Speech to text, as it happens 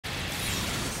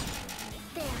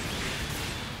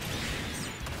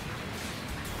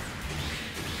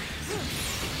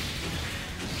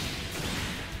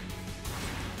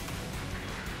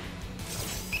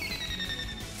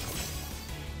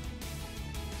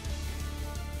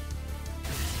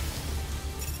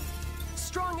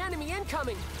strong enemy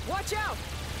incoming! Watch out!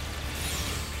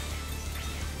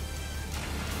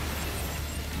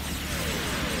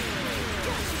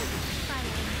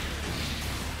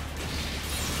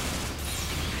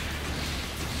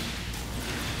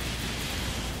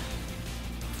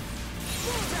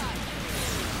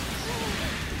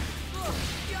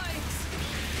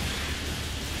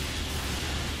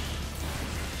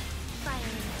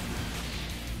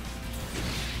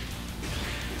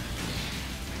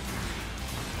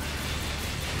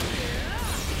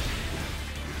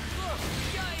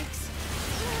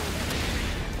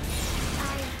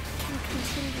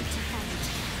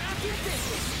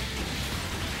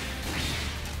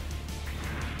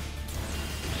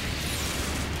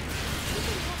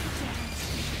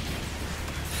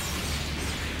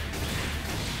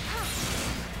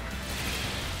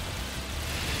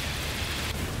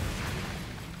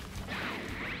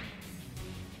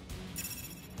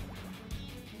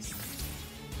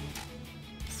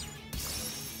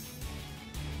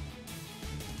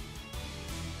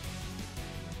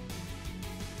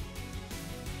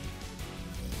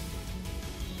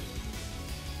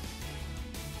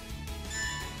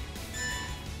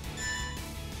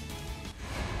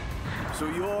 So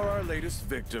you're our latest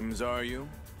victims, are you?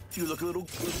 You look a little...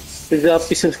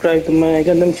 Please subscribe to my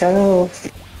Gundam channel.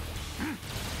 Take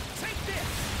this!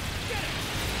 Get it!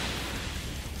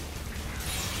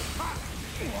 Ha!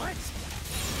 What?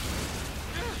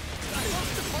 I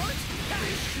lost the part?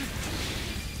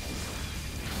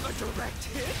 A direct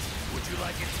hit? Would you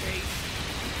like a taste?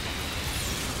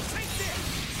 Take this!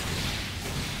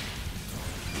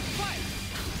 Fight!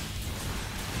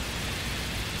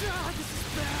 Ah, this is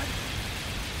bad!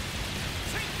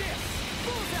 Take this!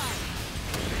 Bullseye!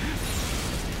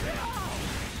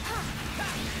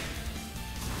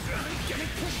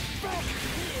 Getting pushed back!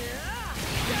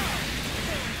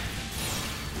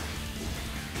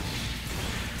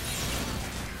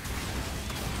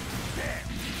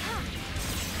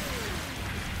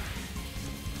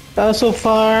 So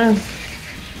far,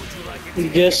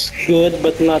 just good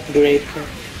but not great.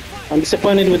 I'm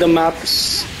disappointed with the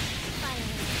maps.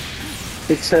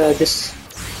 It's just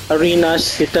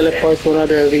arenas. You teleport to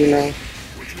another arena.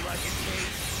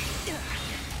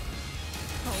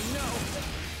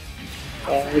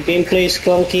 The gameplay is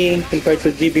clunky compared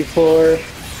to GB4.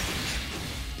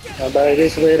 But it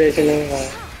is what it is, you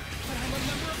know.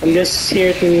 I'm just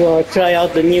here to try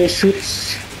out the new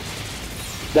suits.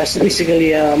 That's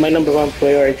basically my number one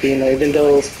priority, you know, even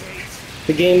though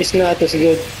the game is not as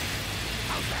good.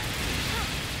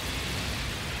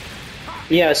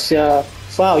 Yes,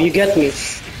 wow, you get me.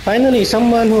 Finally,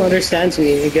 someone who understands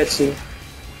me, who gets me.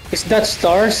 Is that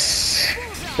stars?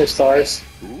 The stars.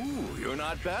 Ooh, you're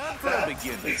not bad for a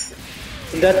beginner. Is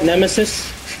that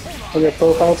Nemesis on your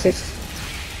profile pic?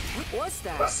 What's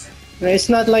that? It's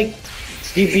not like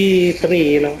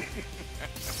GB3, you know.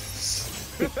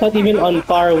 It's not even on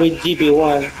par with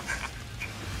GB1.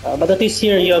 But at least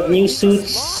here you have new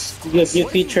suits, you have new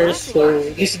features. So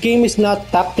this game is not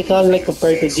tactical like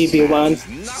compared to GB1,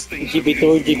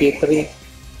 GB2, GB3.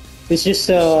 It's just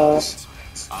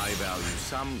I value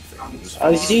some things.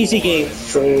 it's an easy game.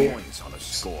 So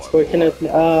fortunately,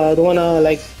 I don't wanna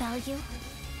like Value?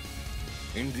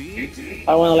 Indeed.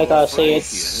 I wanna like say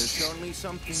it's Shown me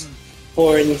something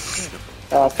for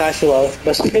casual,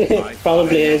 but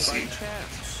probably is.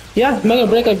 Yeah, Mega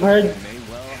Break I've heard.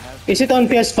 Is it on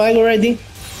PS5 already?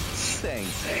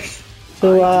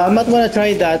 So I'm not gonna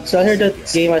try that. So I heard that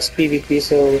game has PvP.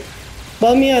 So,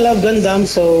 but me, I love Gundam.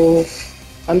 So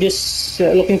I'm just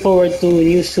looking forward to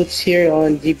new suits here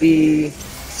on GB.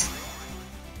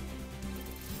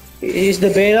 Is the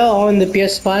beta on the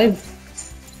PS5?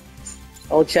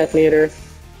 I'll chat later.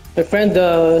 My friend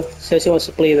says he wants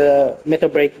to play the Meta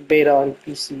Break beta on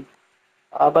PC.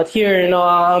 But here, you know,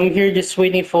 I'm here just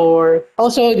waiting for...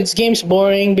 Also, this game's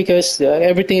boring because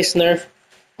everything is nerfed.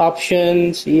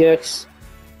 Options, EX.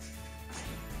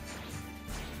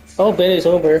 Oh, beta is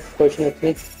over,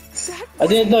 fortunately. I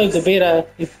didn't know if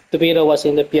the beta was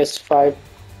in the PS5.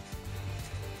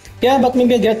 Yeah, but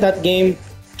maybe I'll get that game.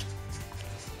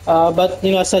 But,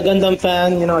 you know, as a Gundam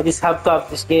fan, you know, I just have to have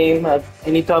this game. I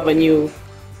need to have a new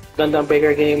Gundam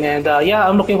Breaker game. And yeah,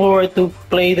 I'm looking forward to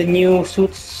play the new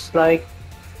suits like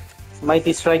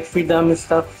Mighty Strike Freedom and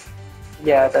stuff.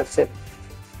 Yeah, that's it.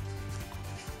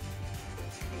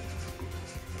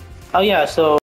 Oh yeah, so